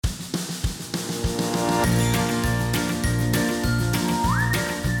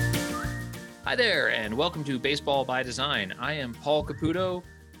Hi there, and welcome to Baseball by Design. I am Paul Caputo,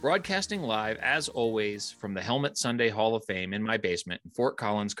 broadcasting live, as always, from the Helmet Sunday Hall of Fame in my basement in Fort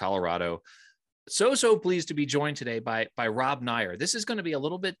Collins, Colorado. So pleased to be joined today by Rob Neyer. This is going to be a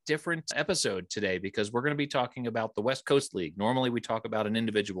little bit different episode today because we're going to be talking about the West Coast League. Normally, we talk about an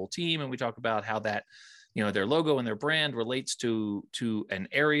individual team, and we talk about how that, their logo and their brand relates to an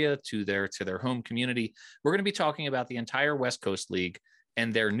area, to their home community. We're going to be talking about the entire West Coast League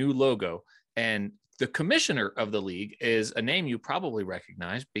and their new logo. And the commissioner of the league is a name you probably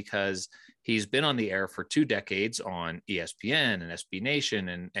recognize because he's been on the air for 2 decades on ESPN and SB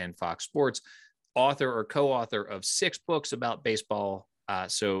Nation and Fox Sports, author or co-author of 6 books about baseball.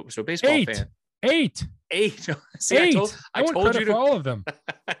 So baseball fan. Eight. See, Eight. I told you to, for all of them.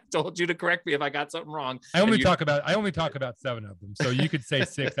 I told you to correct me if I got something wrong. I only talk about 7 of them. So you could say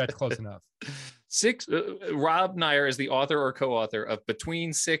 6. That's close enough. 6. Rob Neyer is the author or co-author of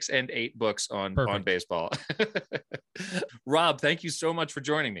between 6 and 8 books on baseball. Rob, thank you so much for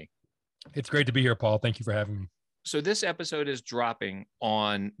joining me. It's great to be here, Paul. Thank you for having me. So this episode is dropping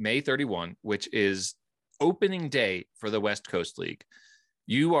on May 31, which is opening day for the West Coast League.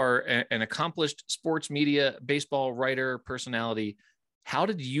 You are an accomplished sports media, baseball writer, personality. How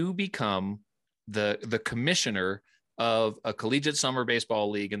did you become the commissioner of a collegiate summer baseball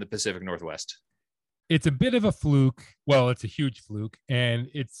league in the Pacific Northwest? It's a bit of a fluke. Well, it's a huge fluke, and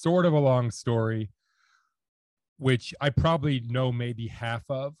it's sort of a long story, which I probably know maybe half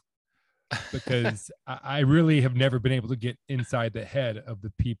of, because I really have never been able to get inside the heads of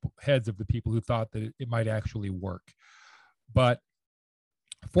the people who thought that it might actually work. But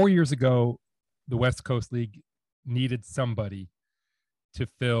 4 years ago, the West Coast League needed somebody to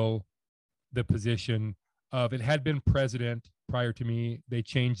fill the position of, it had been president prior to me. They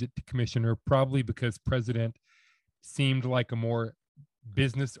changed it to commissioner, probably because president seemed like a more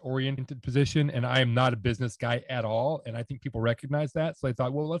business oriented position. And I am not a business guy at all. And I think people recognize that. So I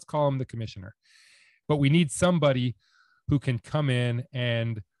thought, well, let's call him the commissioner. But we need somebody who can come in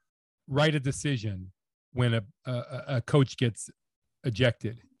and write a decision when a coach gets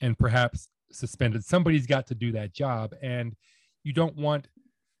ejected and perhaps suspended. Somebody's got to do that job. And you don't want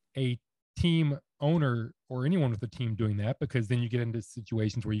a team owner or anyone with a team doing that, because then you get into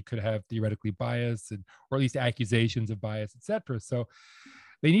situations where you could have theoretically bias or at least accusations of bias, etc. So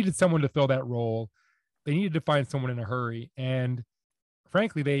they needed someone to fill that role. They needed to find someone in a hurry. And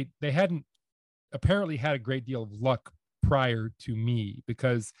frankly, they hadn't apparently had a great deal of luck prior to me,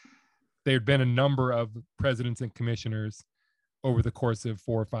 because there had been a number of presidents and commissioners over the course of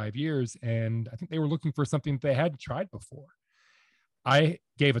 4 or 5 years. And I think they were looking for something they hadn't tried before. I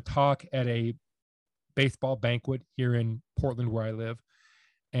gave a talk at a baseball banquet here in Portland, where I live,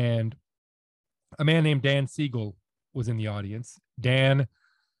 and a man named Dan Siegel was in the audience. Dan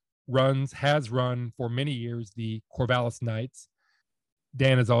has run for many years the Corvallis Knights.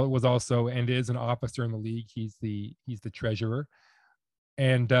 Dan was also and is an officer in the league. He's the treasurer,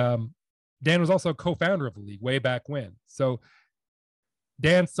 and Dan was also a co-founder of the league way back when. So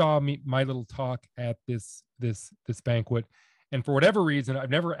Dan saw my little talk at this banquet, and for whatever reason, I've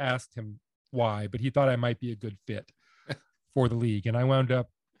never asked him why, but he thought I might be a good fit for the league. And I wound up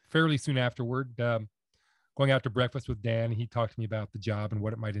fairly soon afterward going out to breakfast with Dan. He talked to me about the job and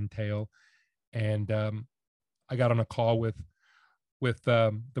what it might entail. And I got on a call with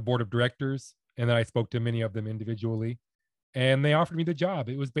the board of directors, and then I spoke to many of them individually, and they offered me the job.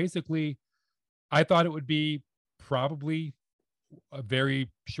 It was basically, I thought it would be probably a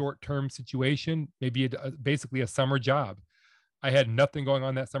very short-term situation, maybe basically a summer job. I had nothing going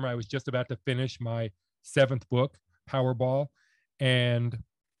on that summer. I was just about to finish my 7th book, Powerball, and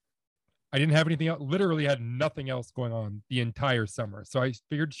I didn't have anything else, literally had nothing else going on the entire summer. So I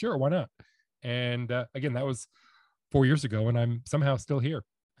figured, sure, why not? And again, that was 4 years ago, and I'm somehow still here.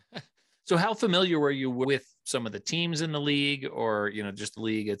 So how familiar were you with some of the teams in the league, or, just the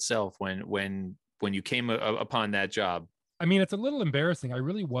league itself when you came upon that job? I mean, it's a little embarrassing. I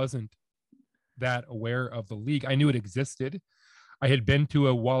really wasn't that aware of the league. I knew it existed. I had been to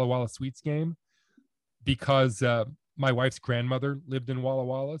a Walla Walla Sweets game because my wife's grandmother lived in Walla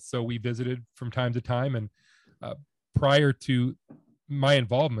Walla, so we visited from time to time. And prior to my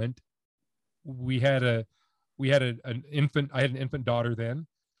involvement, I had an infant daughter then.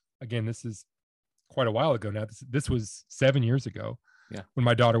 Again, this is quite a while ago now. This was 7 years ago, when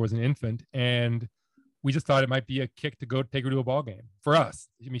my daughter was an infant, and we just thought it might be a kick to go take her to a ball game for us.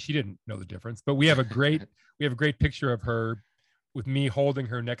 I mean, she didn't know the difference, but we have a great picture of her with me holding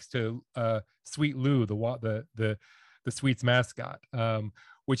her next to Sweet Lou, the Sweets mascot,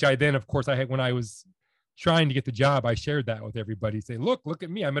 which I then, of course, I had when I was trying to get the job, I shared that with everybody. Say, look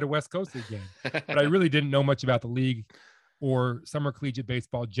at me. I'm at a West Coast League game. But I really didn't know much about the league or summer collegiate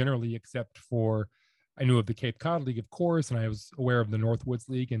baseball generally, except for I knew of the Cape Cod League, of course, and I was aware of the Northwoods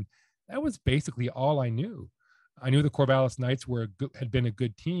League. And that was basically all I knew. I knew the Corvallis Knights had been a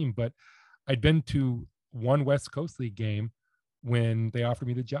good team, but I'd been to one West Coast League game when they offered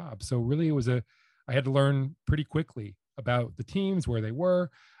me the job. So really I had to learn pretty quickly about the teams, where they were.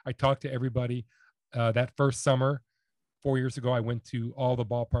 I talked to everybody. That first summer, 4 years ago, I went to all the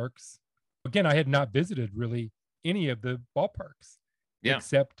ballparks. Again, I had not visited really any of the ballparks,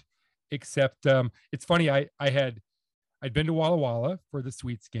 except it's funny. I'd been to Walla Walla for the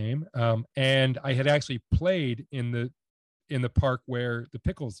Sweets game, and I had actually played in the park where the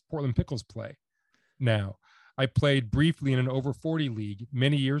Portland Pickles play. Now, I played briefly in an over 40 league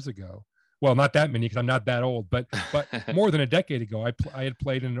many years ago. Well, not that many because I'm not that old, but more than a decade ago, I had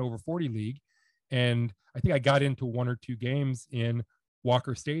played in an over 40 league. And I think I got into one or two games in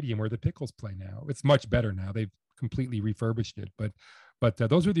Walker Stadium where the Pickles play now. It's much better now. They've completely refurbished it. But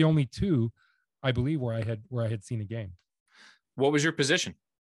those were the only two, I believe, where I had seen a game. What was your position?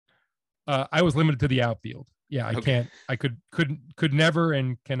 I was limited to the outfield. Yeah, I could never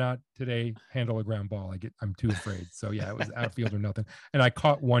and cannot today handle a ground ball. I'm too afraid. So yeah, it was outfield or nothing. And I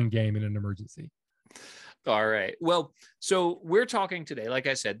caught one game in an emergency. All right. Well, so we're talking today, like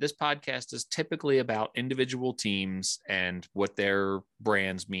I said, this podcast is typically about individual teams and what their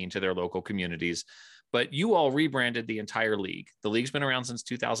brands mean to their local communities. But you all rebranded the entire league. The league's been around since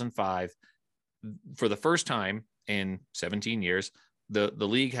 2005. For the first time in 17 years, the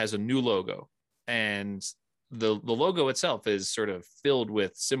league has a new logo. And the logo itself is sort of filled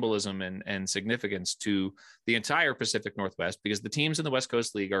with symbolism and significance to the entire Pacific Northwest, because the teams in the West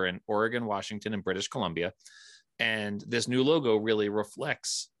Coast League are in Oregon, Washington, and British Columbia. And this new logo really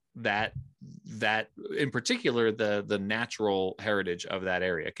reflects that in particular, the natural heritage of that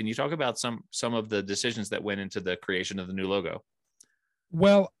area. Can you talk about some of the decisions that went into the creation of the new logo?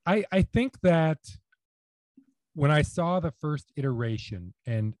 Well, I think that when I saw the first iteration,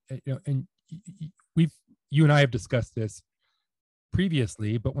 and you and I have discussed this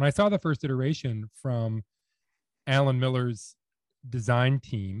previously, but when I saw the first iteration from Alan Miller's design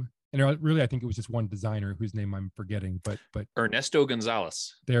team, and really I think it was just one designer whose name I'm forgetting, but Ernesto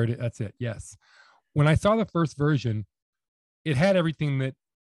Gonzalez. There it is. That's it. Yes. When I saw the first version, it had everything that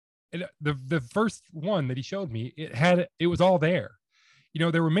the first one that he showed me, it was all there.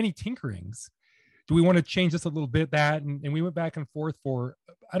 There were many tinkerings. Do we want to change this a little bit? And we went back and forth for,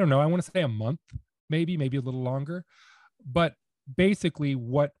 I don't know, I want to say a month, maybe a little longer. But basically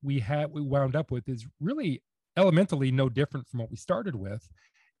what we wound up with is really elementally no different from what we started with.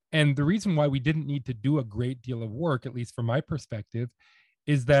 And the reason why we didn't need to do a great deal of work, at least from my perspective,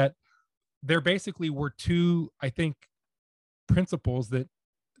 is that there basically were two, I think, principles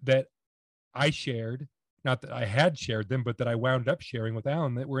that I shared, not that I had shared them, but that I wound up sharing with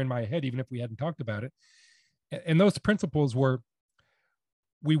Alan, that were in my head, even if we hadn't talked about it. And those principles were,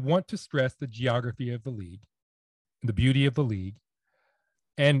 we want to stress the geography of the league, the beauty of the league.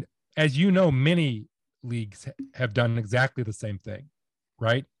 And as you know, many leagues have done exactly the same thing,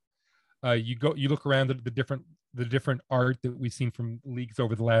 right? You look around the different art that we've seen from leagues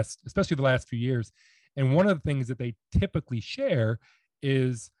over especially the last few years. And one of the things that they typically share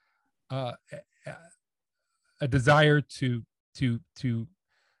is a desire to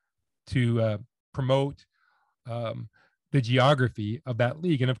promote the geography of that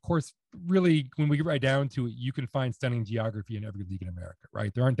league. And of course, really, when we get right down to it, you can find stunning geography in every league in America,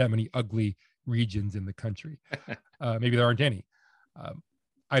 right? There aren't that many ugly regions in the country. Maybe there aren't any.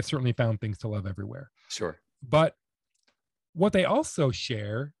 I've certainly found things to love everywhere. Sure. But what they also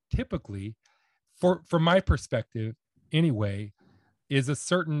share, typically, from my perspective anyway, is a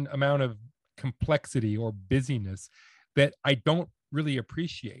certain amount of complexity or busyness that I don't really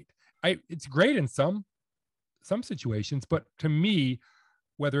appreciate. It's great in some situations, but to me,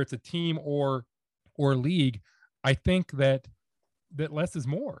 whether it's a team or league, I think that less is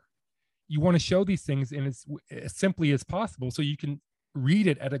more. You want to show these things in as simply as possible so you can read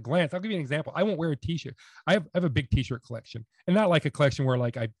it at a glance. I'll give you an example. I won't wear a t-shirt. I have a big t-shirt collection, and not like a collection where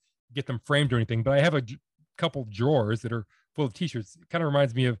like I get them framed or anything, but I have a couple drawers that are full of t-shirts. It kind of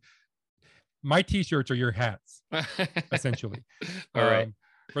reminds me of my t-shirts are your hats, essentially. All right.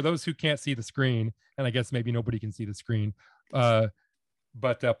 For those who can't see the screen, and I guess maybe nobody can see the screen, but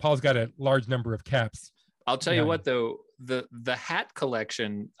Paul's got a large number of caps. I'll tell you what, though, the hat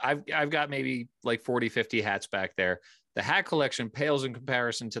collection, I've got maybe like 40, 50 hats back there. The hat collection pales in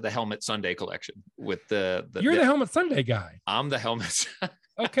comparison to the Helmet Sunday collection. With the You're the Helmet Sunday guy. I'm the Helmet.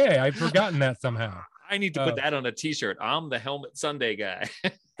 Okay, I've forgotten that somehow. I need to put that on a t-shirt. I'm the Helmet Sunday guy.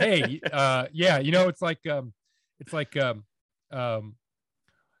 Hey, yeah, it's like Gene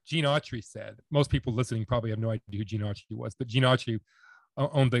Autry said. Most people listening probably have no idea who Gene Autry was, but Gene Autry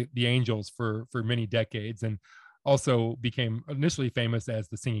owned the Angels for many decades, and also became initially famous as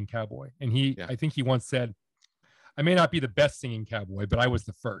the singing cowboy. And I think he once said, "I may not be the best singing cowboy, but I was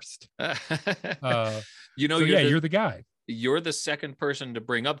the first." You're the guy. You're the second person to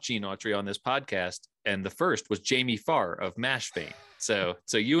bring up Gene Autry on this podcast, and the first was Jamie Farr of MASH fame. So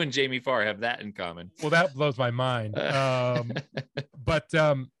you and Jamie Farr have that in common. Well, that blows my mind. But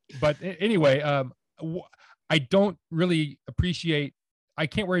anyway, I don't really appreciate. I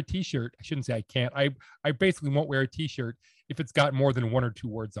can't wear a t-shirt. I shouldn't say I can't. I basically won't wear a t-shirt if it's got more than 1 or 2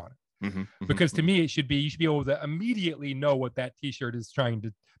 words on it. Mm-hmm, because to me, you should be able to immediately know what that t-shirt is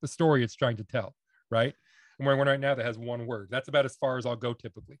the story it's trying to tell, right? I'm wearing one right now that has 1 word. That's about as far as I'll go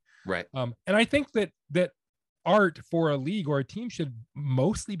typically. Right. And I think that art for a league or a team should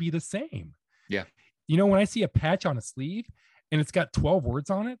mostly be the same. Yeah. When I see a patch on a sleeve and it's got 12 words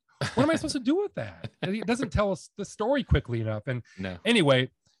on it, what am I supposed to do with that? It doesn't tell us the story quickly enough. And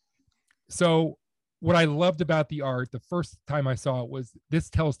anyway, so what I loved about the art the first time I saw it was this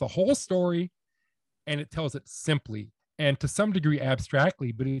tells the whole story, and it tells it simply and to some degree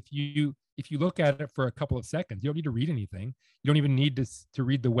abstractly. But if you look at it for a couple of seconds, you don't need to read anything. You don't even need to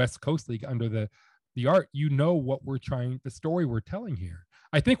read the West Coast League under the art. What the story we're telling here.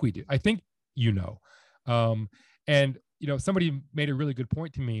 I think we do. I think and somebody made a really good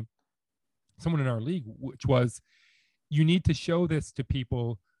point to me, someone in our league, which was, you need to show this to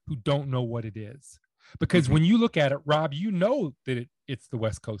people who don't know what it is. Because when you look at it, Rob, that it's the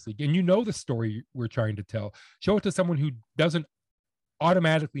West Coast League, and the story we're trying to tell. Show it to someone who doesn't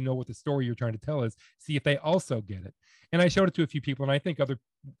automatically know what the story you're trying to tell is. See if they also get it. And I showed it to a few people, and I think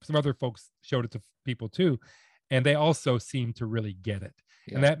some other folks showed it to people too, and they also seemed to really get it.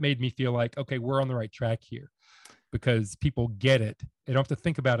 Yeah. And that made me feel like, okay, we're on the right track here, because people get it. They don't have to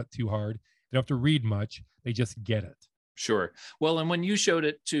think about it too hard. They don't have to read much. They just get it. Sure. Well, and when you showed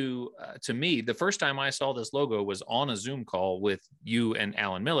it to me, the first time I saw this logo was on a Zoom call with you and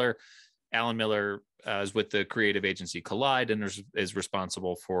Alan Miller. Alan Miller is with the creative agency Collide and is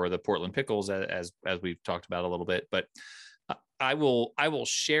responsible for the Portland Pickles, as we've talked about a little bit. But I will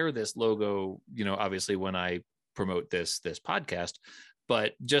share this logo, obviously when I promote this podcast.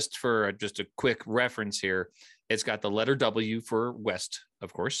 But just for a quick reference here, it's got the letter W for West,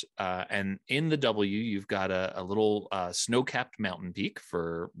 of course. And in the W, you've got a little snow-capped mountain peak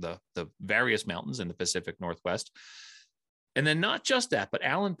for the various mountains in the Pacific Northwest. And then not just that, but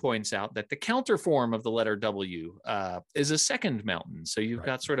Alan points out that the counter form of the letter W is a second mountain. So you've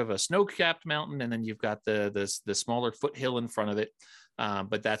got sort of a snow-capped mountain, and then you've got the smaller foothill in front of it.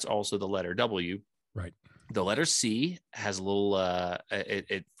 But that's also the letter W. Right. The letter C has a little,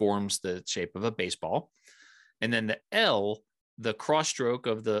 it forms the shape of a baseball. And then the L, the cross stroke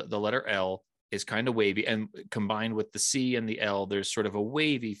of the letter L, is kind of wavy. And combined with the C and the L, there's sort of a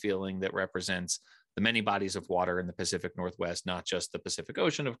wavy feeling that represents the many bodies of water in the Pacific Northwest, not just the Pacific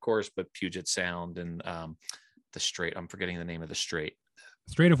Ocean, of course, but Puget Sound and the strait. I'm forgetting the name of the strait.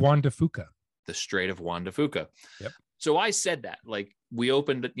 Strait of Juan de Fuca. The Strait of Juan de Fuca. Yep. So I said that, like, I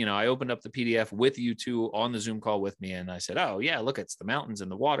opened up the PDF with you two on the Zoom call with me. And I said, oh yeah, look, it's the mountains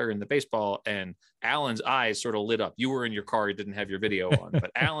and the water and the baseball. And Alan's eyes sort of lit up. You were in your car, you didn't have your video on, but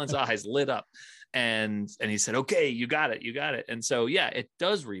Alan's eyes lit up, and he said, okay, you got it. And so, yeah, it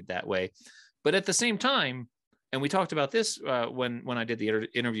does read that way. But at the same time, and we talked about this when I did the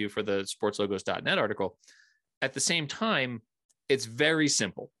interview for the sportslogos.net article, at the same time, it's very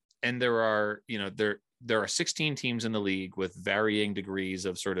simple. And there are 16 teams in the league with varying degrees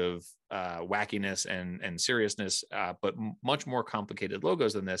of sort of wackiness and seriousness, but much more complicated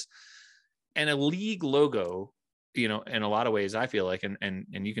logos than this. And a league logo, in a lot of ways, I feel like, and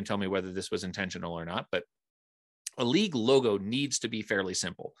you can tell me whether this was intentional or not, but a league logo needs to be fairly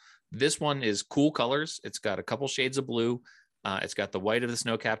simple. This one is cool colors. It's got a couple shades of blue. It's got the white of the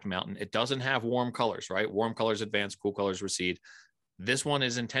snow-capped mountain. It doesn't have warm colors, right? Warm colors advance, cool colors recede. This one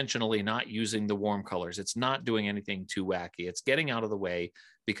is intentionally not using the warm colors. It's not doing anything too wacky. It's getting out of the way,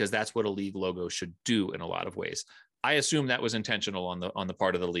 because that's what a league logo should do in a lot of ways. I assume that was intentional on the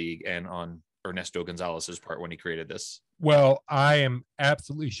part of the league and on Ernesto Gonzalez's part when he created this. Well, I am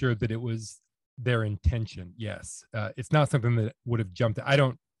absolutely sure that it was their intention. Yes. It's not something that would have jumped. I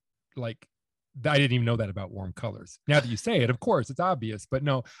didn't even know that about warm colors. Now that you say it, of course, it's obvious, but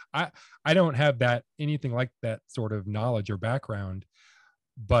no, I don't have anything like that sort of knowledge or background.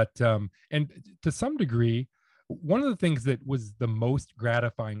 But, and to some degree, one of the things that was the most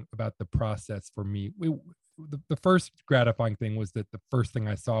gratifying about the process for me, the first gratifying thing was that the first thing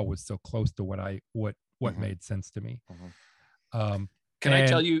I saw was so close to what made sense to me. Mm-hmm. Can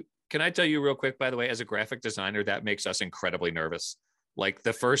I tell you real quick, by the way, as a graphic designer, that makes us incredibly nervous. Like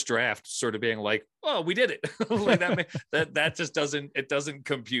the first draft sort of being like, oh, we did it. Like that just doesn't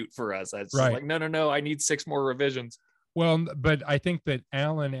compute for us. That's right. Like, no, I need 6 more revisions. Well, but I think that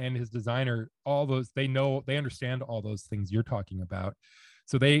Alan and his designer, all those, they understand all those things you're talking about.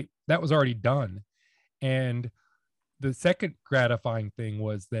 So that was already done. And the second gratifying thing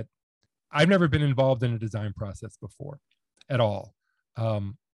was that I've never been involved in a design process before at all.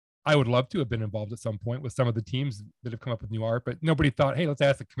 I would love to have been involved at some point with some of the teams that have come up with new art, but nobody thought, hey, let's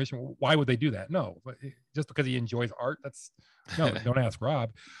ask the commission, why would they do that? No, just because he enjoys art, don't ask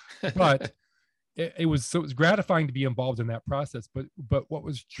Rob. But it was gratifying to be involved in that process. But what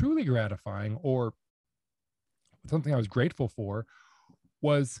was truly gratifying, or something I was grateful for,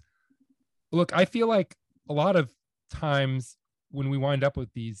 was, look, I feel like a lot of times when we wind up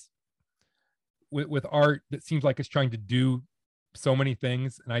with these, with art that seems like it's trying to do so many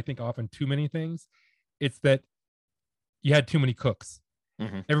things, and I think often too many things, it's that you had too many cooks.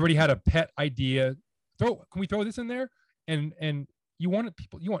 Mm-hmm. Everybody had a pet idea. Can we throw this in there? And you want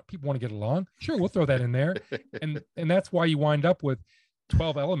people want to get along. Sure, we'll throw that in there. and that's why you wind up with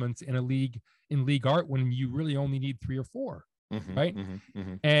 12 elements in league art when you really only need 3 or 4, mm-hmm, right? Mm-hmm,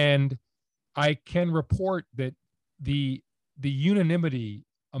 mm-hmm. And I can report that the unanimity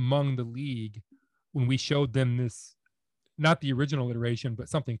among the league when we showed them this, not the original iteration, but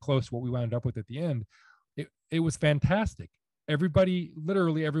something close to what we wound up with at the end, it was fantastic. Everybody,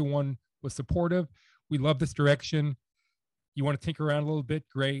 literally everyone, was supportive. We love this direction. You want to tinker around a little bit?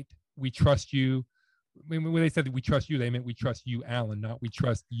 Great. We trust you. I mean, when they said that we trust you, they meant we trust you, Alan, not we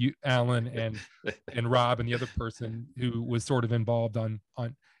trust you, Alan, and Rob and the other person who was sort of involved on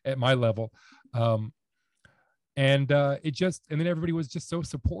at my level. And then everybody was just so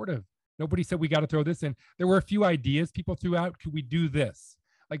supportive. Nobody said we got to throw this in. There were a few ideas people threw out. Could we do this?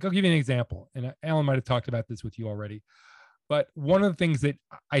 Like, I'll give you an example. And Alan might have talked about this with you already. But one of the things that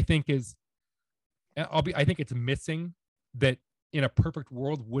I think I think it's missing, that in a perfect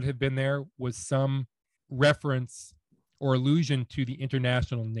world would have been there, was some reference or allusion to the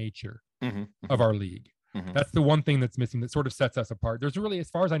international nature mm-hmm, mm-hmm. of our league. Mm-hmm. That's the one thing that's missing that sort of sets us apart. There's really, as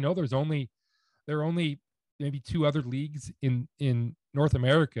far as I know, there are only maybe 2 other leagues in North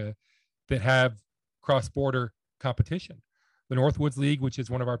America that have cross-border competition. The Northwoods League, which is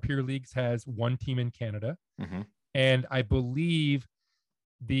one of our peer leagues, has 1 team in Canada. Mm-hmm. And I believe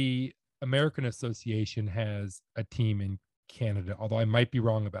the American Association has a team in Canada, although I might be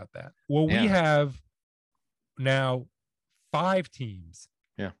wrong about that. Well, we have now 5 teams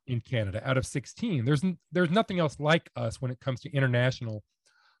in Canada out of 16. There's nothing else like us when it comes to international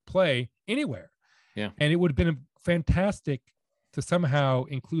play anywhere. Yeah. And it would have been fantastic to somehow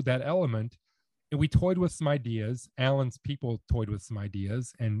include that element. And we toyed with some ideas. Alan's people toyed with some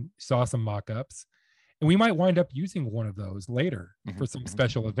ideas and saw some mock-ups. And we might wind up using one of those later mm-hmm. for some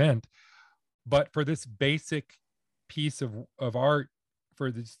special event. But for this basic piece of art,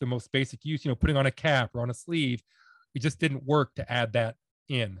 for the most basic use, putting on a cap or on a sleeve, it just didn't work to add that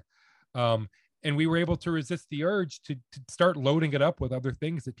in. And we were able to resist the urge to start loading it up with other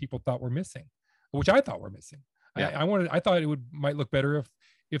things that people thought were missing, which I thought were missing. Yeah. I thought it might look better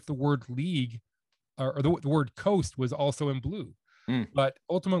if the word league or the word coast was also in blue, but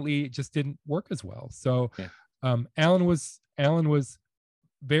ultimately it just didn't work as well. So Alan was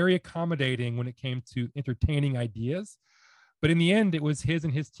very accommodating when it came to entertaining ideas, but in the end it was his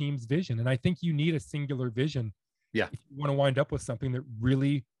and his team's vision. And I think you need a singular vision if you want to wind up with something that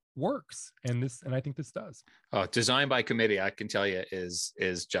really works. And I think this does. Design by committee, I can tell you, is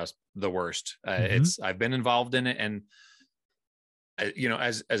just the worst. Mm-hmm. I've been involved in it, and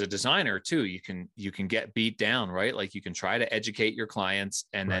as a designer too, you can get beat down, right? Like, you can try to educate your clients,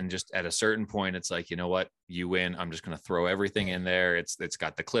 and then just at a certain point, it's like, you know what, you win. I'm just going to throw everything in there. It's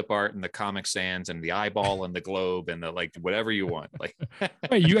got the clip art and the Comic Sans and the eyeball and the globe and the, like, whatever you want. Like,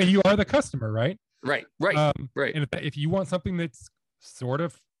 right, you are the customer, right? Right. And if you want something that's sort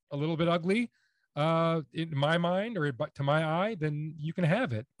of a little bit ugly, in my mind, or to my eye, then you can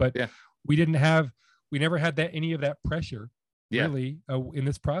have it. But we never had any of that pressure really in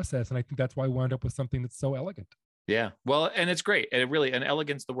this process. And I think that's why we wound up with something that's so elegant. Yeah. Well, and it's great. And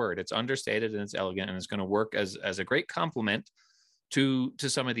elegant's the word. It's understated and it's elegant, and it's going to work as a great complement to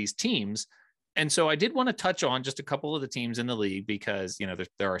some of these teams. And so I did want to touch on just a couple of the teams in the league, because,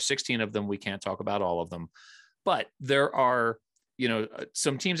 there are 16 of them. We can't talk about all of them, but there are,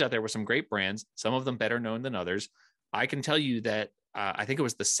 some teams out there with some great brands, some of them better known than others. I can tell you that I think it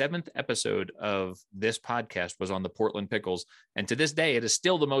was the 7th episode of this podcast was on the Portland Pickles. And to this day, it is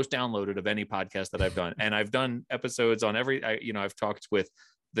still the most downloaded of any podcast that I've done. And I've done episodes on I've talked with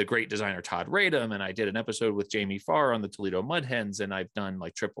the great designer Todd Radom, and I did an episode with Jamie Farr on the Toledo Mud Hens, and I've done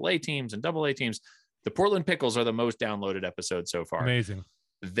like AAA teams and AA teams. The Portland Pickles are the most downloaded episode so far. Amazing.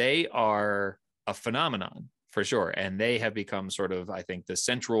 They are a phenomenon for sure. And they have become sort of, I think, the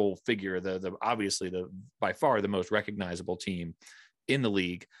central figure, the obviously by far the most recognizable team in the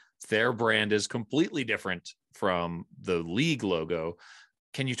league. Their brand is completely different from the league logo.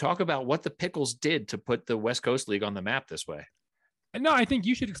 Can you talk about what the Pickles did to put the West Coast League on the map this way? No, I think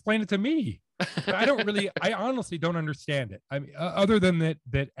you should explain it to me. I honestly don't understand it. I mean, other than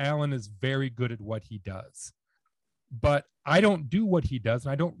that Alan is very good at what he does, but I don't do what he does,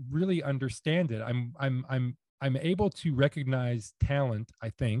 and I don't really understand it. I'm able to recognize talent, I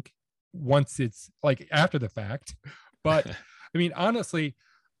think, once it's like after the fact. But I mean, honestly,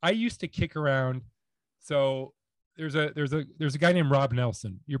 I used to kick around. So there's a guy named Rob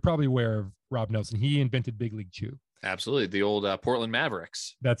Nelson. You're probably aware of Rob Nelson. He invented Big League Chew. Absolutely. The old Portland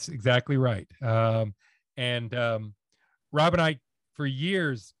Mavericks. That's exactly right. Rob and I, for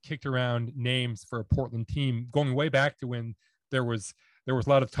years, kicked around names for a Portland team, going way back to when there was a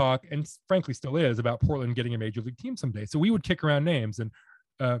lot of talk, and frankly still is, about Portland getting a major league team someday. So we would kick around names, and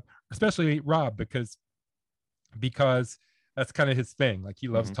especially Rob, because that's kind of his thing. Like, he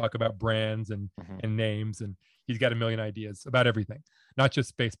loves to talk about brands and names, and he's got a million ideas about everything, not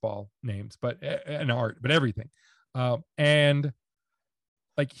just baseball names, but and art, but everything. And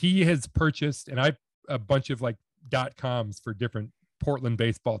like, he has purchased, and a bunch of like .coms for different Portland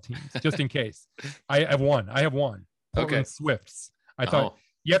baseball teams, just in case. I have one. Portland Swifts. I thought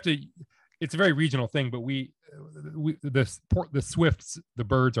you have to. It's a very regional thing, but the Swifts, the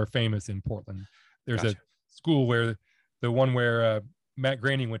birds, are famous in Portland. There's a school where Matt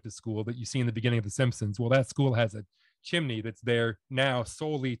Groening went to school that you see in the beginning of The Simpsons. Well, that school has a chimney that's there now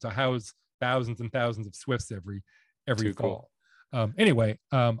solely to house thousands and thousands of Swifts every fall. Cool. Anyway,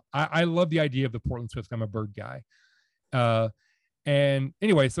 I love the idea of the Portland Swifts. I'm a bird guy. And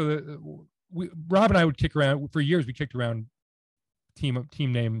anyway, so Rob and I would kick around for years. We kicked around team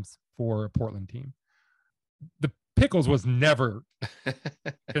names for a Portland team. The Pickles was never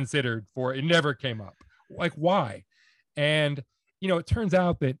considered for. It never came up. Like, why? And it turns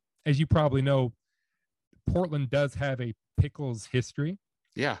out that, as you probably know, Portland does have a Pickles history.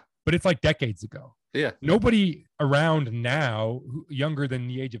 Yeah, but it's like decades ago. Yeah, nobody around now younger than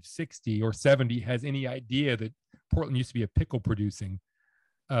the age of 60 or 70 has any idea that Portland used to be a pickle producing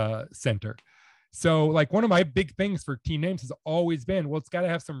center. So, like, one of my big things for team names has always been, well, it's got to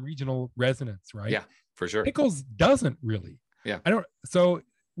have some regional resonance, right? Yeah, for sure. Pickles doesn't really. Yeah. So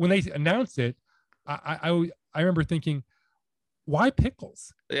when they announced it, I remember thinking, why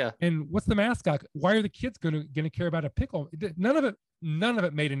pickles? Yeah. And what's the mascot? Why are the kids gonna care about a pickle? None of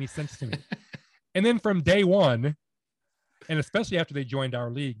it made any sense to me. And then from day one, and especially after they joined our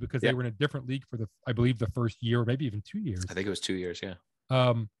league, because they were in a different league for I believe the first year, or maybe even 2 years. I think it was 2 years. Yeah.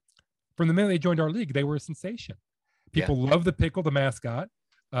 From the minute they joined our league, they were a sensation. People love the pickle, the mascot.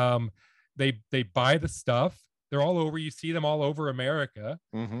 They buy the stuff. They're all over. You see them all over America.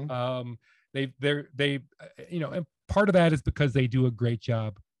 Mm-hmm. And part of that is because they do a great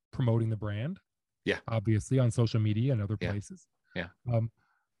job promoting the brand. Yeah, obviously on social media and other places. Yeah.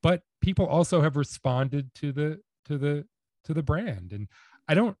 But people also have responded to the brand, and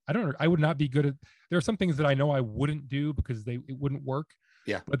I would not be good at. There are some things that I know I wouldn't do because it wouldn't work.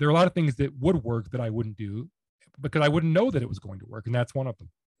 Yeah. But there are a lot of things that would work that I wouldn't do because I wouldn't know that it was going to work, and that's one of them.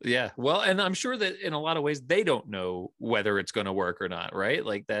 Yeah. Well, and I'm sure that in a lot of ways they don't know whether it's going to work or not, right?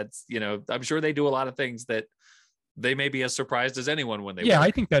 Like, that's, I'm sure they do a lot of things that they may be as surprised as anyone when they work.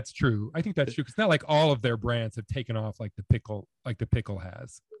 I think that's true. Because it's not like all of their brands have taken off like the pickle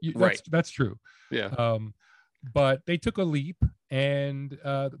has. That's true. Yeah. But they took a leap and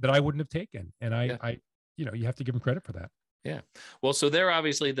that I wouldn't have taken. And I you have to give them credit for that. Yeah. Well, so they're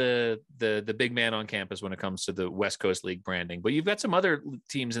obviously the big man on campus when it comes to the West Coast League branding, but you've got some other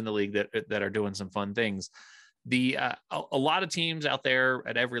teams in the league that are doing some fun things. A lot of teams out there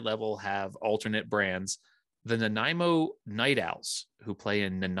at every level have alternate brands. The Nanaimo Night Owls, who play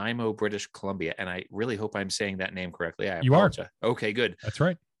in Nanaimo, British Columbia, and I really hope I'm saying that name correctly. You are. Okay, good. That's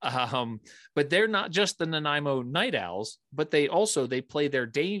right. But they're not just the Nanaimo Night Owls, but they play their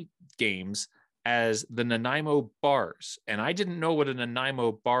day games as the Nanaimo Bars. And I didn't know what a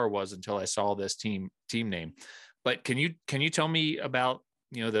Nanaimo bar was until I saw this team name. But can you tell me about,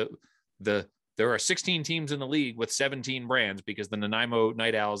 the there are 16 teams in the league with 17 brands because the Nanaimo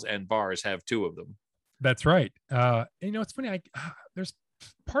Night Owls and Bars have 2 of them. That's right. It's funny. There's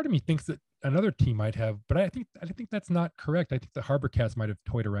part of me thinks that another team might have, but I think that's not correct. I think the Harbor Cats might have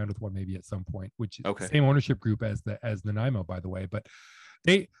toyed around with one maybe at some point, which is the same ownership group as Nanaimo, by the way. But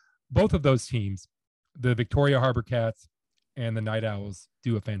both of those teams, the Victoria Harbor Cats and the Night Owls,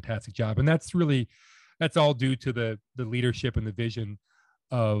 do a fantastic job, and that's all due to the leadership and the vision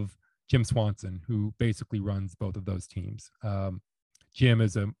of Jim Swanson, who basically runs both of those teams. Jim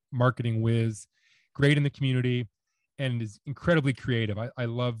is a marketing whiz, great in the community, and is incredibly creative. I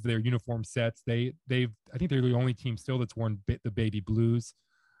love their uniform sets. I think they're the only team still that's worn the baby blues.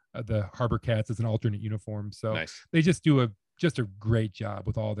 The Harbor Cats as an alternate uniform, so nice. They just do a great job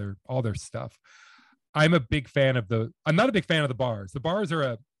with all their stuff. I'm not a big fan of the bars. The bars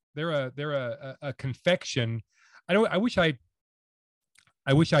are a confection. I wish I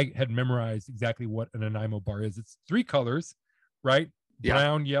had memorized exactly what an Nanaimo bar is. It's 3 colors, right? Yeah.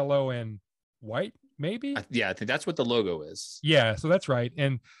 Brown, yellow, and white, maybe? Yeah, I think that's what the logo is. Yeah, so that's right.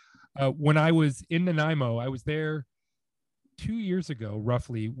 And when I was in Nanaimo, I was there 2 years ago,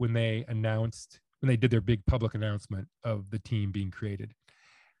 roughly, when they did their big public announcement of the team being created.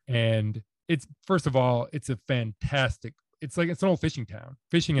 And first of all, it's a fantastic, it's an old fishing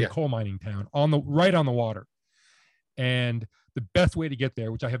and coal mining town right on the water. And the best way to get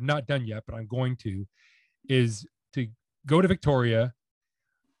there, which I have not done yet, but I'm going to, is to go to Victoria,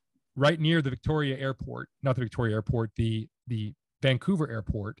 right near the Victoria Airport, not the Victoria Airport, the Vancouver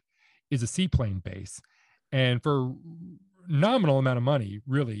Airport is a seaplane base. And for nominal amount of money,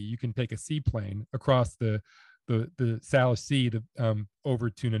 really, you can take a seaplane across the Salish Sea over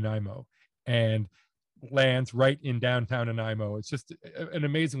to Nanaimo and lands right in downtown Nanaimo. It's just an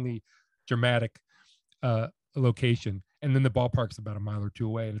amazingly dramatic location. And then the ballpark's about a mile or 2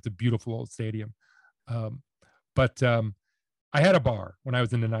 away, and it's a beautiful old stadium. But I had a bar when I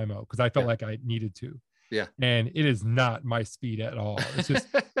was in Nanaimo because I felt like I needed to. Yeah. And it is not my speed at all. It's just,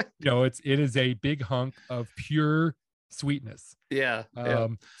 it is a big hunk of pure sweetness. Yeah.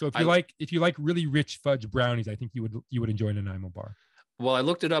 So if you like really rich fudge brownies, I think you would enjoy Nanaimo bar. Well, I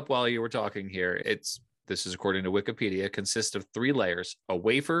looked it up while you were talking here. This is according to Wikipedia, consists of 3 layers: a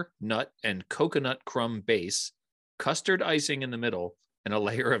wafer, nut, and coconut crumb base, custard icing in the middle, and a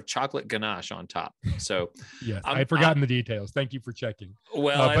layer of chocolate ganache on top. So yes, I'd forgotten the details. Thank you for checking.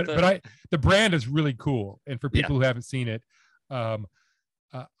 Well, the brand is really cool. And for people who haven't seen it,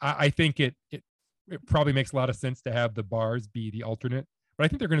 I think it probably makes a lot of sense to have the bars be the alternate. But I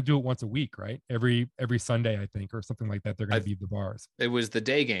think they're going to do it once a week, right? Every Sunday, I think, or something like that. They're going to be the bars. It was the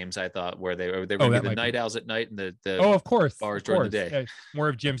day games, I thought, where they're going to be the Night Owls at night and the of course, bars during the day. Yeah, more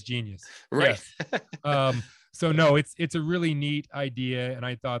of Jim's genius, right? Yes. So no, it's a really neat idea, and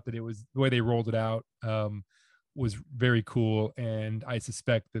I thought that it was the way they rolled it out was very cool. And I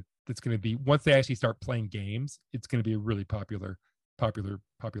suspect that it's going to be, once they actually start playing games, it's going to be a really popular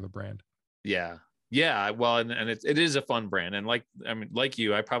brand. Yeah, well, and it is a fun brand, and like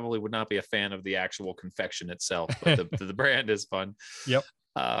you, I probably would not be a fan of the actual confection itself, but the brand is fun. Yep.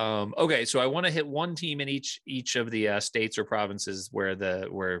 Okay, so I want to hit one team in each of the states or provinces where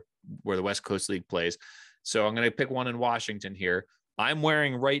the West Coast League plays. So I'm going to pick one in Washington here. I'm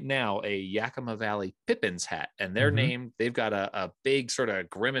wearing right now a Yakima Valley Pippins hat, and they're named, they've got a big sort of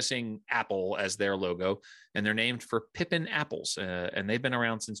grimacing apple as their logo, and they're named for Pippin apples, and they've been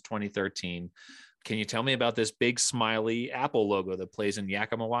around since 2013. Can you tell me about this big smiley apple logo that plays in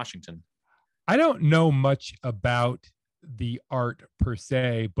Yakima, Washington? I don't know much about the art per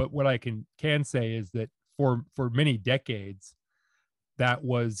se, but what I can say is that for many decades, that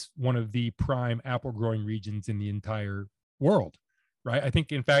was one of the prime apple growing regions in the entire world, right? I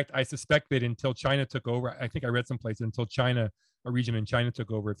think, in fact, I suspect that until China took over, I think I read someplace until a region in China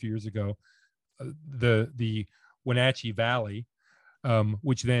took over a few years ago, the Wenatchee Valley,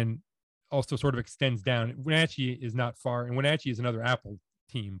 which then also sort of extends down. Wenatchee is not far, and Wenatchee is another apple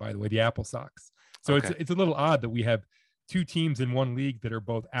team, by the way, the Apple Sox. So it's a little odd that we have 2 teams in one league that are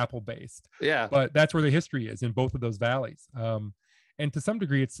both apple based. Yeah, but that's where the history is in both of those valleys. And to some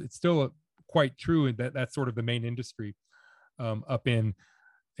degree, it's still quite true in that's sort of the main industry up in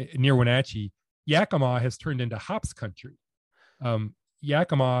near Wenatchee. Yakima has turned into hops country. The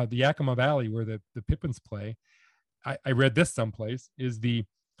Yakima Valley, where the Pippins play, I read this someplace, is the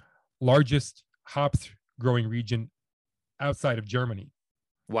largest hops growing region outside of Germany.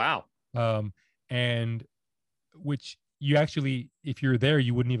 Wow. And which you actually, if you're there,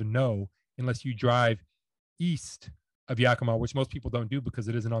 you wouldn't even know unless you drive east of Yakima, which most people don't do because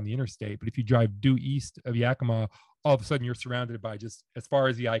it isn't on the interstate. But if you drive due east of Yakima, all of a sudden you're surrounded by, just as far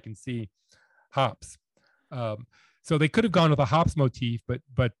as the eye can see, hops. So they could have gone with a hops motif,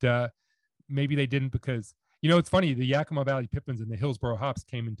 but maybe they didn't because, it's funny. The Yakima Valley Pippins and the Hillsborough hops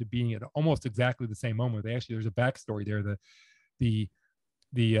came into being at almost exactly the same moment. There's a backstory there.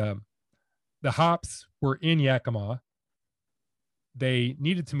 The hops were in Yakima. They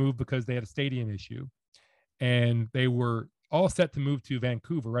needed to move because they had a stadium issue, and they were all set to move to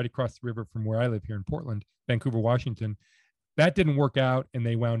Vancouver, right across the river from where I live here in Portland, Vancouver, Washington. That didn't work out, and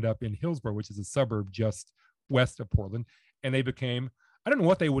they wound up in Hillsborough, which is a suburb just west of Portland. And they became, I don't know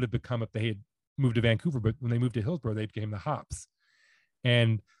what they would have become if they had moved to Vancouver, but when they moved to Hillsborough, they became the Hops.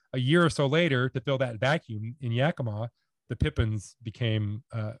 And a year or so later, to fill that vacuum in Yakima, the Pippins became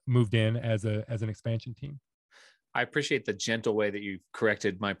moved in as an expansion team. I appreciate the gentle way that you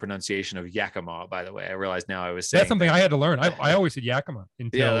corrected my pronunciation of Yakima, by the way. I realize now I was saying that's something I had to learn. I always said Yakima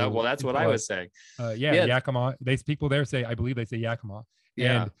until that's what I was saying. Yakima. People there say, I believe they say Yakima.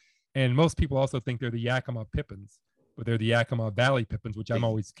 Yeah. And most people also think they're the Yakima Pippins, but they're the Yakima Valley Pippins, which I'm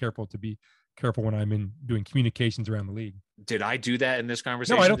always careful to be careful when I'm doing communications around the league. Did I do that in this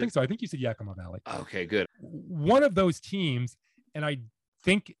conversation? No, I don't think so. I think you said Yakima Valley. Okay, good. One of those teams, and I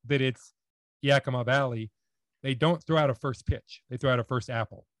think that it's Yakima Valley, they don't throw out a first pitch. They throw out a first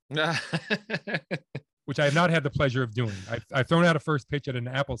apple, which I have not had the pleasure of doing. I've thrown out a first pitch at an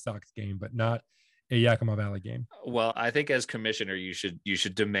Apple Sox game, but not a Yakima Valley game. Well, I think as commissioner, you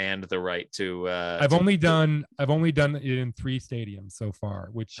should demand the right to. I've only done it in 3 stadiums so far,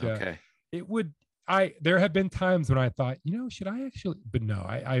 which okay. There have been times when I thought, should I actually? But no,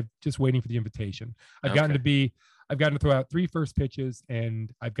 I'm just waiting for the invitation. I've gotten to throw out 3 first pitches,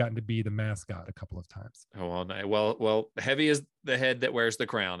 and I've gotten to be the mascot a couple of times. Oh, well, heavy is the head that wears the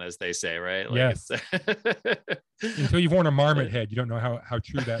crown, as they say, right? Like yes. Until you've worn a marmot head, you don't know how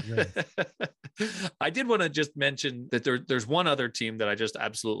true that rings. I did want to just mention that there's one other team that I just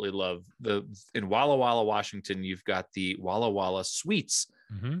absolutely love. In Walla Walla, Washington, you've got the Walla Walla Sweets,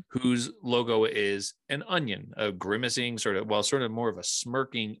 whose logo is an onion, a grimacing sort of more of a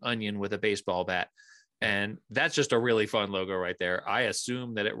smirking onion with a baseball bat. And that's just a really fun logo right there. I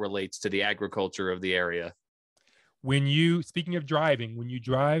assume that it relates to the agriculture of the area. Speaking of driving, when you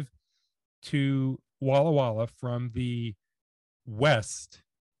drive to Walla Walla from the west,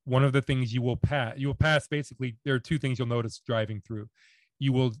 one of the things you will pass basically, there are 2 things you'll notice driving through.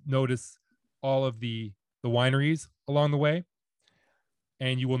 You will notice all of the wineries along the way,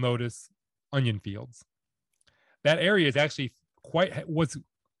 and you will notice onion fields. That area is actually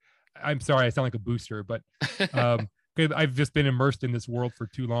I'm sorry, I sound like a booster, but because I've just been immersed in this world for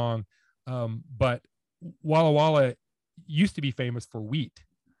too long. But Walla Walla used to be famous for wheat.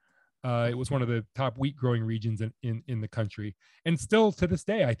 It was one of the top wheat growing regions in the country, and still to this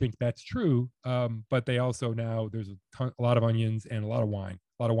day, I think that's true. But they also now there's a lot of onions and a lot of wine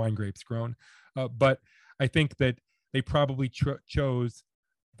grapes grown. But I think that they probably chose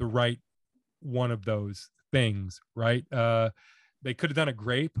the right one of those things, right? They could have done a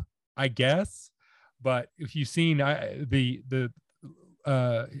grape, I guess, but if you've seen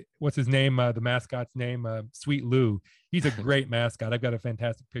what's his name, the mascot's name, Sweet Lou, he's a great mascot. I've got a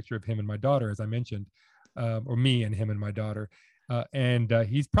fantastic picture of him and my daughter, as I mentioned, or me and him and my daughter, and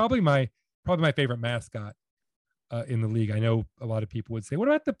he's probably my favorite mascot in the league. I know a lot of people would say, what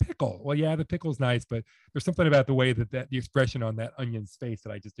about the pickle? Well, yeah, the pickle's nice, but there's something about the way that the expression on that onion's face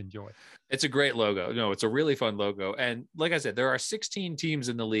that I just enjoy. It's a great logo. No, it's a really fun logo. And like I said, there are 16 teams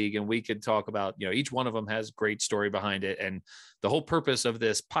in the league, and we could talk about, each one of them has great story behind it. And the whole purpose of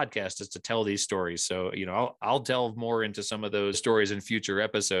this podcast is to tell these stories. So, I'll delve more into some of those stories in future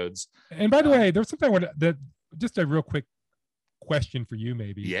episodes. And by the way, there's something just a real quick question for you,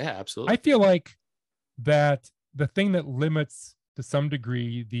 maybe. Yeah, absolutely. I feel like that the thing that limits to some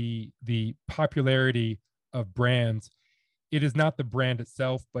degree the popularity of brands, it is not the brand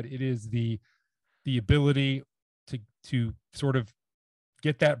itself, but it is the ability to sort of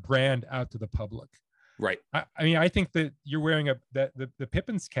get that brand out to the public. Right. I mean, I think that you're wearing the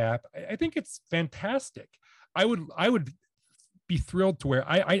Pippins cap. I think it's fantastic. I would be thrilled to wear.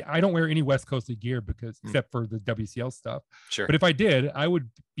 I don't wear any West Coast League gear except for the WCL stuff. Sure. But if I did, I would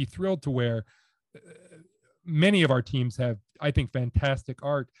be thrilled to wear. Many of our teams have, I think, fantastic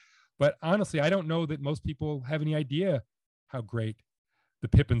art, but honestly, I don't know that most people have any idea how great the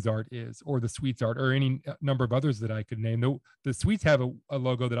Pippins art is, or the Sweets art, or any number of others that I could name. The Sweets have a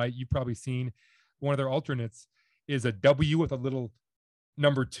logo that you've probably seen. One of their alternates is a W with a little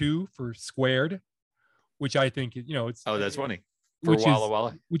number 2 for squared, which I think, it's. Oh, that's funny. For Walla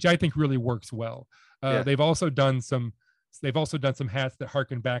Walla. Which I think really works well. Yeah. They've also done some hats that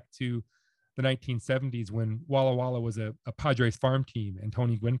harken back to the 1970s when Walla Walla was a Padres farm team and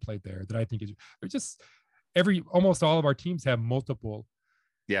Tony Gwynn played there, that I think is, they're just almost all of our teams have multiple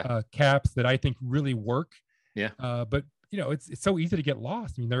caps that I think really work. Yeah. But it's so easy to get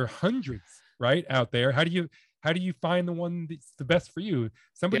lost. I mean, there are hundreds right out there. How do you find the one that's the best for you?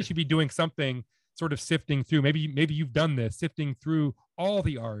 Somebody should be doing something, sort of sifting through. Maybe you've done this, sifting through all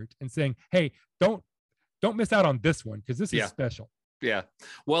the art and saying, hey, don't miss out on this one because this is special. Yeah.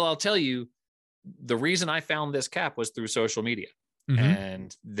 Well, I'll tell you, the reason I found this cap was through social media. Mm-hmm.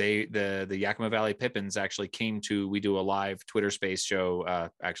 And the Yakima Valley Pippins actually we do a live Twitter space show.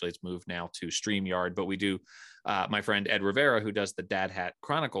 Actually, it's moved now to StreamYard, but we do, my friend Ed Rivera, who does the Dad Hat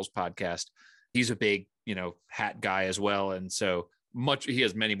Chronicles podcast. He's a big, hat guy as well. And so he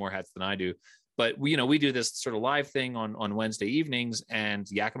has many more hats than I do. But we do this sort of live thing on Wednesday evenings, and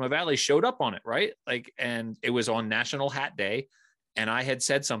Yakima Valley showed up on it, right? And it was on National Hat Day. And I had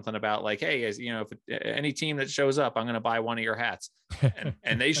said something about hey, if any team that shows up, I'm going to buy one of your hats.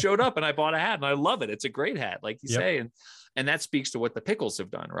 And they showed up, and I bought a hat, and I love it. It's a great hat, like you say. And that speaks to what the Pickles have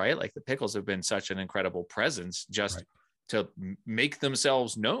done, right? Like the Pickles have been such an incredible presence just to make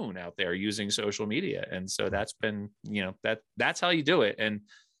themselves known out there using social media. And so that's been, that's how you do it. And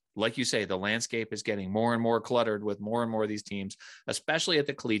like you say, the landscape is getting more and more cluttered with more and more of these teams, especially at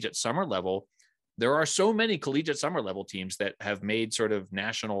the collegiate summer level. There are so many collegiate summer level teams that have made sort of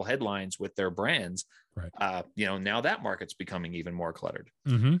national headlines with their brands. Right. Now that market's becoming even more cluttered.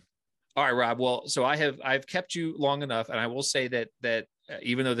 Mm-hmm. All right, Rob. Well, so I've kept you long enough, and I will say that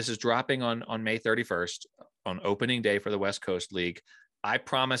even though this is dropping on May 31st, on opening day for the West Coast League, I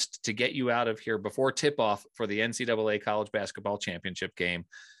promised to get you out of here before tip-off for the NCAA College Basketball Championship game.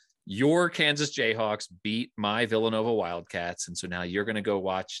 Your Kansas Jayhawks beat my Villanova Wildcats, and so now you're going to go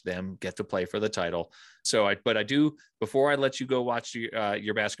watch them get to play for the title. But I do, before I let you go watch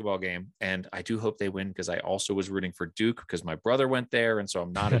your basketball game, and I do hope they win, because I also was rooting for Duke because my brother went there, and so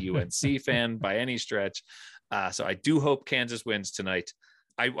I'm not a UNC fan by any stretch. So I do hope Kansas wins tonight.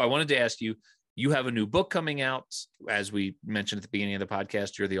 I wanted to ask you, you have a new book coming out. As we mentioned at the beginning of the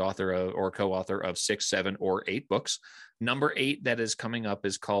podcast, you're the author or co-author of 6, 7, or 8 books. Number 8 that is coming up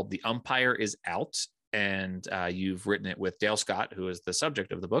is called The Umpire is Out. And you've written it with Dale Scott, who is the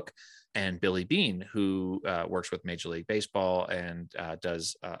subject of the book, and Billy Bean, who works with Major League Baseball and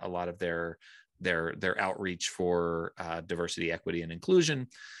does a lot of their outreach for diversity, equity, and inclusion.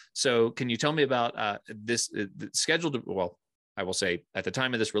 So can you tell me about this scheduled? Well, I will say at the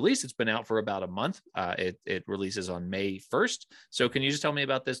time of this release, it's been out for about a month. It releases on May 1st. So can you just tell me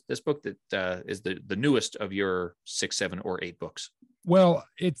about this book that is the newest of your 6, 7, or 8 books? Well,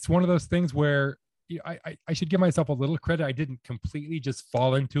 it's one of those things where I should give myself a little credit. I didn't completely just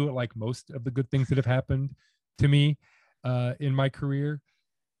fall into it like most of the good things that have happened to me in my career.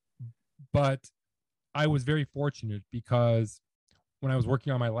 But I was very fortunate, because when I was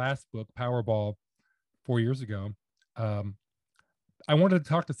working on my last book, Powerball, 4 years ago, I wanted to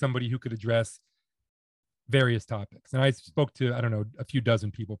talk to somebody who could address various topics. And I spoke to, a few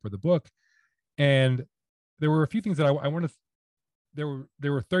dozen people for the book. And there were a few things that I wanted. There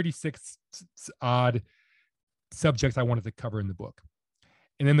were 36 odd subjects I wanted to cover in the book.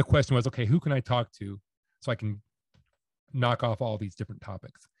 And then the question was, okay, who can I talk to so I can knock off all these different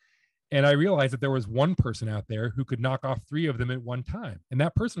topics? And I realized that there was one person out there who could knock off 3 of them at one time. And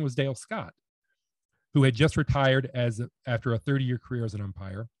that person was Dale Scott, who had just retired after a 30-year career as an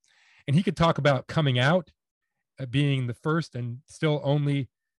umpire. And he could talk about coming out, being the first and still only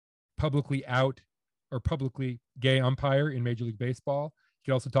publicly out or publicly gay umpire in Major League Baseball. He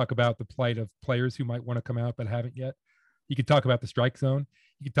could also talk about the plight of players who might want to come out but haven't yet. He could talk about the strike zone.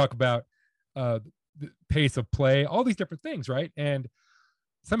 He could talk about the pace of play, all these different things, right? And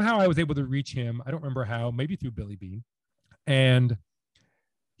somehow I was able to reach him. I don't remember how, maybe through Billy Bean. And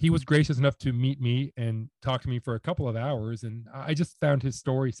he was gracious enough to meet me and talk to me for a couple of hours. And I just found his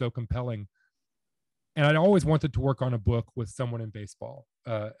story so compelling. And I'd always wanted to work on a book with someone in baseball,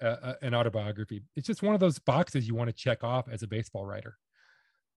 an autobiography. It's just one of those boxes you want to check off as a baseball writer.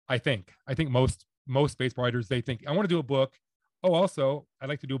 I think most baseball writers, they think, I want to do a book. Oh, also, I'd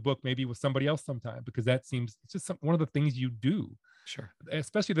like to do a book maybe with somebody else sometime, because that seems, it's just one of the things you do. Sure.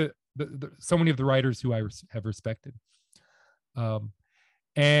 Especially so many of the writers who I have respected.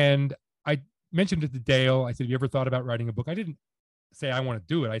 And I mentioned it to Dale. I said, have you ever thought about writing a book? I didn't say I want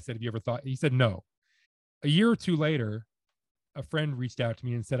to do it. I said, have you ever thought? He said, no. A year or two later, a friend reached out to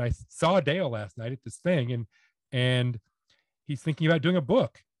me and said, I saw Dale last night at this thing, and he's thinking about doing a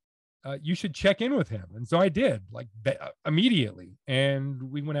book. You should check in with him. And so I did, immediately.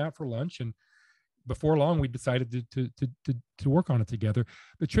 And we went out for lunch, and before long, we decided to work on it together.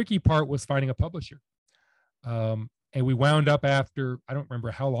 The tricky part was finding a publisher. And we wound up after, I don't remember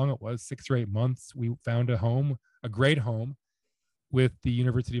how long it was, 6 or 8 months, we found a great home with the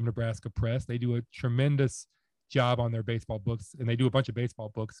University of Nebraska Press. They do a tremendous job on their baseball books, and they do a bunch of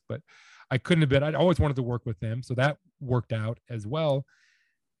baseball books, but I couldn't have been, I'd always wanted to work with them. So that worked out as well.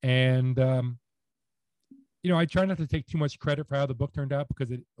 And, I try not to take too much credit for how the book turned out, because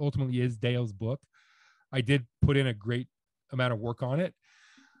it ultimately is Dale's book. I did put in a great amount of work on it.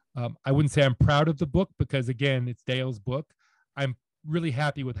 I wouldn't say I'm proud of the book, because again, it's Dale's book. I'm really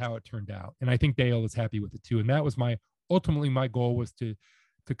happy with how it turned out. And I think Dale is happy with it too. And that was ultimately my goal, was to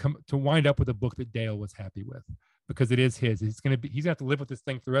wind up with a book that Dale was happy with, because it is his. He's going to have to live with this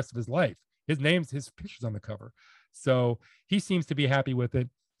thing for the rest of his life. His picture's on the cover. So he seems to be happy with it.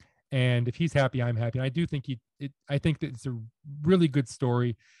 And if he's happy, I'm happy. And I do think I think that it's a really good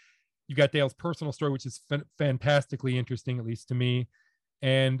story. You got Dale's personal story, which is fantastically interesting, at least to me.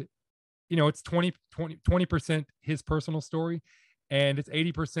 And, it's 20% his personal story, and it's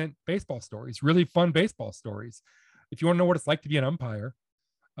 80% baseball stories, really fun baseball stories. If you want to know what it's like to be an umpire,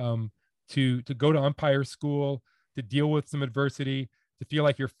 to go to umpire school, to deal with some adversity, to feel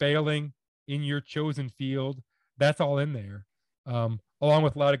like you're failing in your chosen field, that's all in there. Along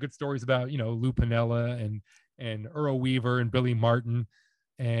with a lot of good stories about, Lou Piniella and Earl Weaver and Billy Martin.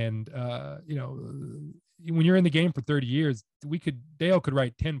 And, when you're in the game for 30 years, Dale could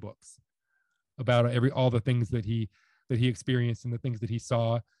write 10 books about all the things that he experienced and the things that he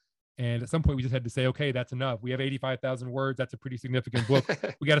saw. And at some point we just had to say, okay, that's enough. We have 85,000 words. That's a pretty significant book.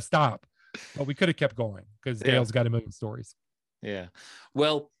 We got to stop. But we could have kept going, because Dale's got a million stories. Yeah.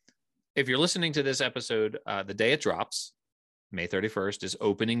 Well, if you're listening to this episode, the day it drops, May 31st, is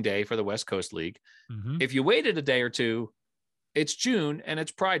opening day for the West Coast League. Mm-hmm. If you waited a day or two, it's June and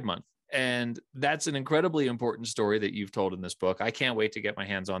it's Pride Month. And that's an incredibly important story that you've told in this book. I can't wait to get my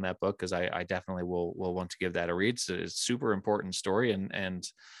hands on that book, because I definitely will want to give that a read. So it's a super important story. And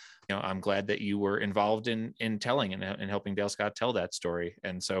I'm glad that you were involved in telling and helping Dale Scott tell that story.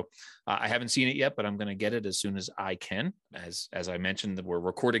 And so I haven't seen it yet, but I'm going to get it as soon as I can. As I mentioned, we're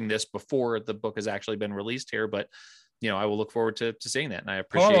recording this before the book has actually been released here, but I will look forward to seeing that. And I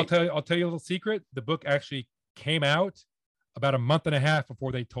appreciate. I'll tell you a little secret. The book actually came out about a month and a half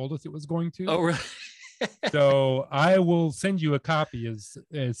before they told us it was going to. Oh, really? So I will send you a copy as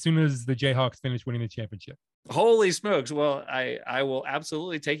soon as the Jayhawks finish winning the championship. Holy smokes. Well, I will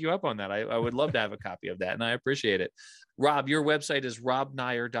absolutely take you up on that. I would love to have a copy of that, and I appreciate it. Rob, your website is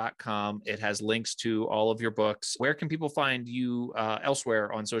robneyer.com. It has links to all of your books. Where can people find you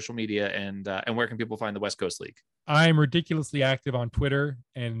elsewhere on social media, and where can people find the West Coast League? I'm ridiculously active on Twitter,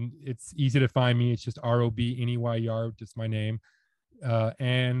 and it's easy to find me. It's just ROBNEYER, just my name.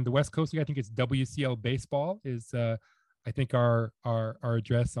 And the West Coast League, I think it's WCL Baseball is, I think our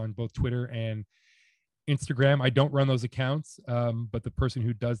address on both Twitter and Instagram. I don't run those accounts, but the person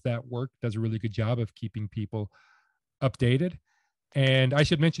who does that work does a really good job of keeping people updated. And I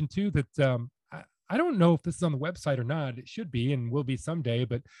should mention too that I don't know if this is on the website or not. It should be and will be someday.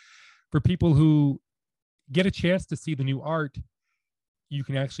 But for people who get a chance to see the new art, you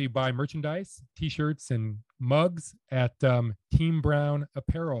can actually buy merchandise, T-shirts and mugs at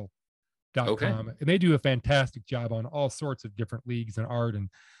teambrownapparel.com. Okay. And they do a fantastic job on all sorts of different leagues and art, and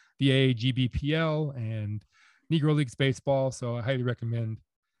the AAGBPL and Negro Leagues baseball. So I highly recommend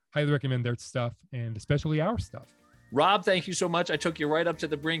their stuff, and especially our stuff. Rob, thank you so much. I took you right up to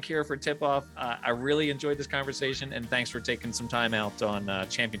the brink here for tip-off. I really enjoyed this conversation, and thanks for taking some time out on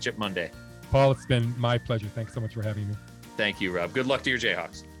Championship Monday. Paul, it's been my pleasure. Thanks so much for having me. Thank you, Rob. Good luck to your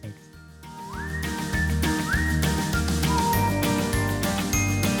Jayhawks. Thanks.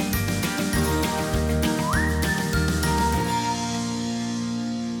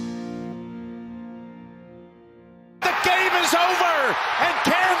 The game is over, and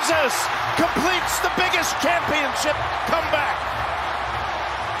Kansas completes the biggest championship comeback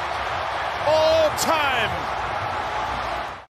all time.